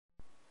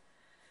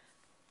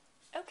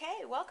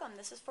Okay, welcome.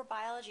 This is for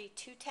Biology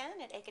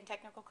 210 at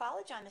AikenTechnical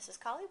College. I'm Mrs.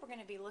 Colley. We're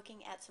going to be looking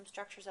at some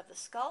structures of the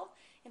skull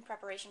in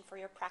preparation for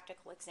your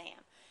practical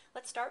exam.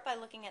 Let's start by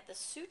looking at the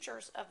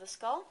sutures of the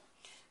skull.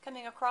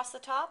 Coming across the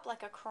top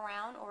like a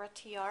crown or a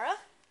tiara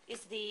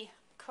is the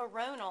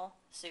coronal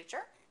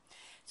suture.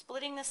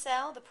 Splitting the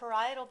cell, the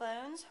parietal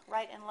bones,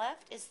 right and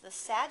left, is the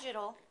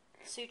sagittal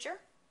suture.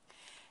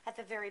 At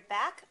the very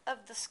back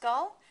of the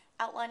skull,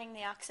 outlining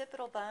the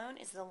occipital bone,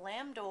 is the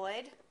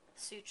lambdoid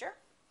suture.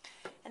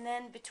 And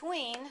then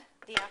between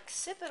the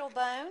occipital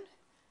bone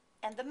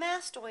and the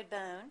mastoid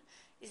bone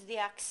is the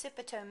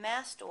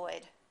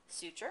occipitomastoid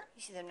suture.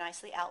 You see them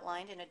nicely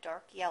outlined in a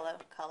dark yellow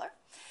color.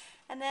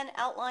 And then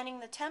outlining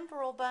the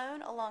temporal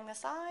bone along the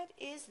side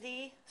is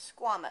the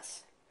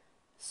squamous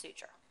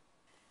suture.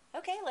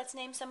 Okay, let's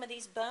name some of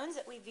these bones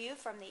that we view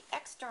from the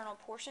external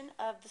portion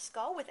of the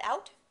skull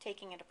without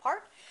taking it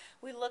apart.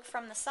 We look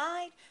from the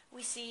side,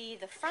 we see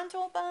the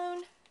frontal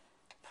bone,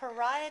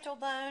 parietal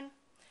bone,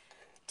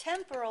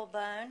 temporal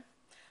bone,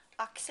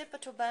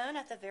 occipital bone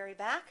at the very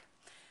back,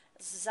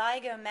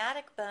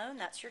 zygomatic bone,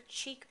 that's your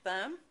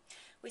cheekbone.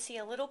 We see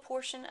a little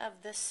portion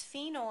of the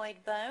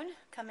sphenoid bone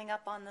coming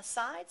up on the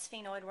side.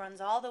 Sphenoid runs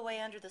all the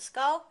way under the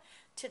skull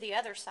to the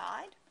other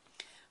side.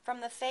 From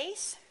the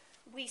face,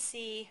 we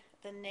see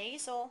the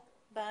nasal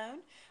bone.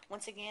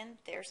 Once again,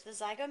 there's the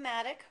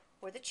zygomatic,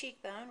 or the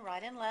cheekbone,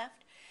 right and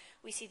left.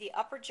 We see the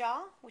upper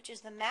jaw, which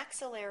is the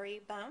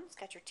maxillary bone. It's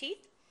got your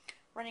teeth.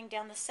 Running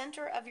down the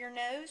center of your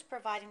nose,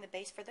 providing the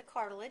base for the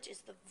cartilage,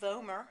 is the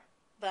vomer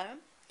bone.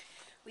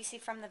 We see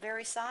from the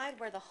very side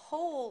where the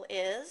hole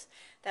is,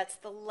 that's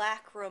the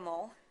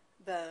lacrimal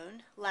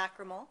bone,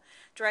 lacrimal.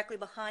 Directly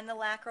behind the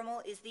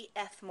lacrimal is the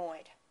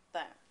ethmoid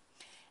bone.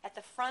 At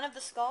the front of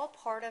the skull,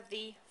 part of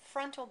the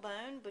frontal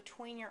bone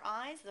between your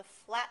eyes, the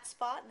flat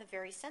spot in the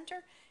very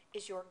center,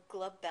 is your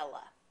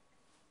glabella.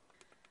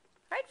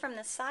 Right, from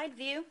the side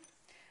view,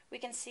 we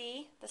can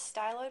see the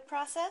styloid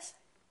process,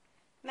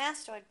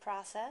 mastoid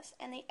process,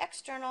 and the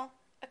external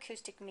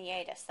acoustic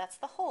meatus. That's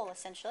the hole,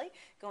 essentially,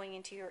 going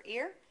into your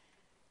ear,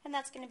 and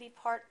that's going to be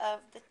part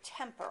of the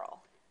temporal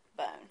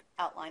bone,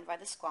 outlined by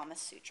the squamous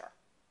suture.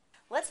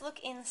 Let's look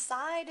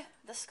inside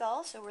the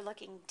skull. So we're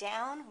looking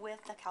down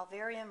with the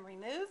calvarium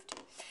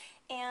removed,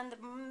 and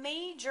the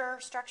major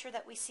structure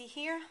that we see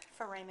here,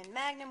 foramen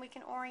magnum we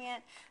can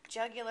orient,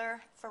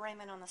 jugular,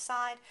 foramen on the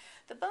side.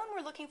 The bone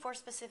we're looking for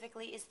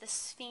specifically is the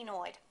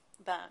sphenoid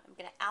bone. I'm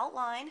going to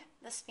outline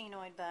the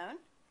sphenoid bone.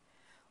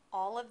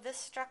 All of this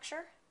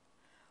structure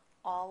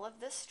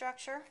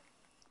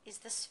is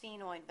the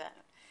sphenoid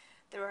bone.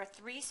 There are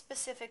three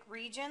specific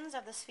regions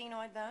of the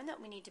sphenoid bone that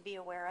we need to be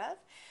aware of.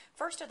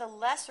 First are the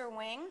lesser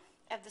wing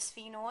of the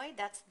sphenoid.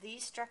 That's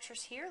these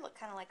structures here, look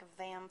kind of like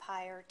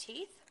vampire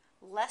teeth.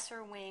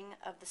 Lesser wing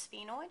of the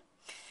sphenoid.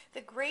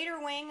 The greater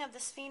wing of the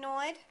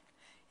sphenoid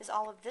is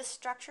all of this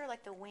structure,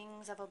 like the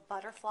wings of a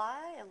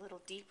butterfly, a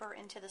little deeper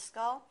into the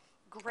skull.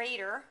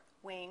 Greater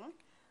wing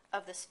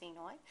of the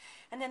sphenoid.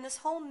 And then this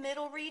whole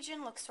middle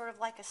region looks sort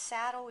of like a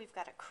saddle. We've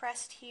got a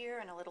crest here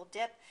and a little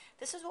dip.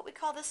 This is what we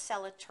call the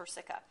sella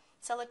turcica.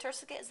 Sella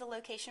turcica is the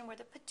location where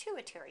the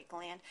pituitary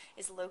gland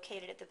is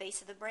located at the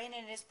base of the brain,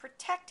 and it is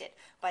protected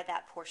by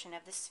that portion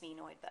of the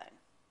sphenoid bone.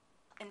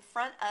 In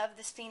front of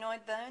the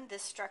sphenoid bone,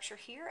 this structure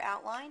here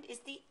outlined is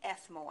the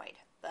ethmoid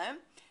bone.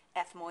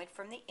 Ethmoid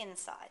from the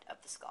inside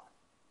of the skull.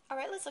 All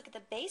right, let's look at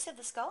the base of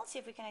the skull and see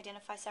if we can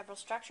identify several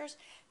structures.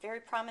 Very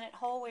prominent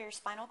hole where your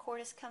spinal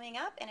cord is coming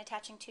up and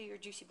attaching to your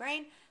juicy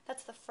brain.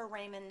 That's the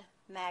foramen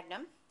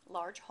magnum,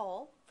 large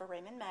hole,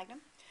 foramen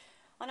magnum.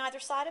 On either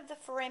side of the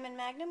foramen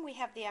magnum, we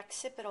have the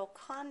occipital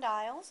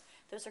condyles.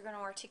 Those are going to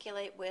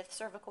articulate with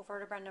cervical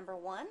vertebra number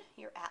 1,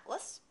 your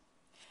atlas.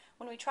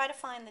 When we try to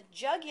find the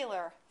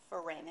jugular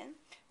foramen,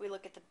 we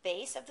look at the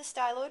base of the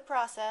styloid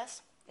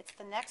process. It's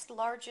the next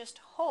largest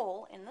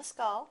hole in the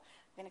skull.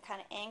 I'm going to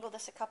kind of angle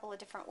this a couple of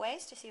different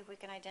ways to see if we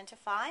can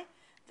identify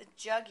the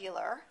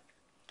jugular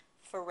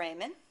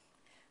foramen.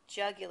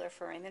 Jugular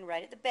foramen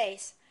right at the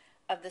base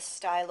of the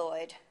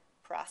styloid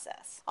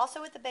process.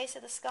 Also at the base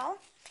of the skull,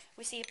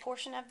 we see a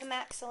portion of the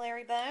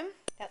maxillary bone.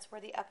 That's where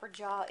the upper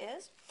jaw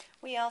is.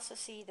 We also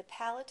see the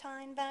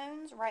palatine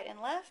bones right and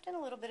left, and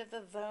a little bit of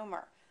the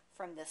vomer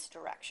from this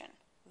direction.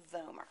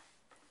 Vomer.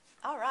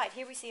 All right,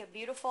 here we see a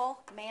beautiful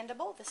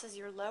mandible. This is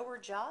your lower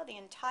jaw. The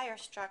entire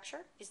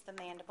structure is the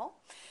mandible.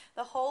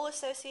 The hole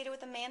associated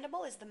with the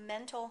mandible is the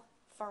mental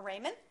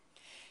foramen.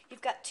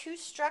 You've got two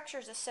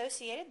structures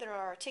associated. There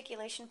are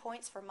articulation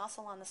points for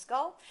muscle on the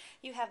skull.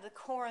 You have the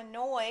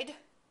coronoid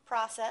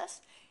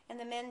process and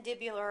the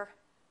mandibular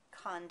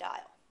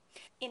condyle.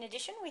 In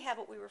addition, we have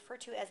what we refer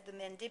to as the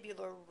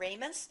mandibular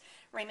ramus.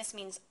 Ramus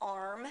means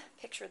arm.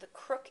 Picture the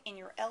crook in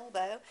your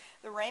elbow.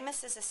 The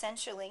ramus is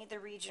essentially the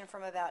region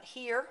from about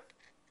here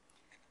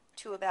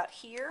to about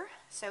here.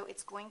 So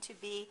it's going to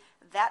be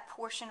that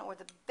portion, or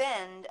the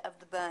bend of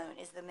the bone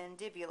is the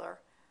mandibular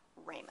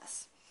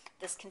ramus.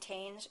 This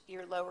contains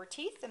your lower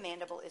teeth. The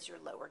mandible is your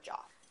lower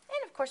jaw.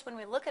 And of course, when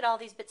we look at all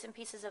these bits and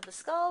pieces of the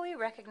skull, we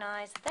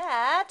recognize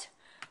that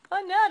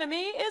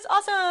anatomy is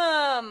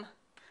awesome.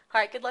 All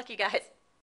right, good luck, you guys.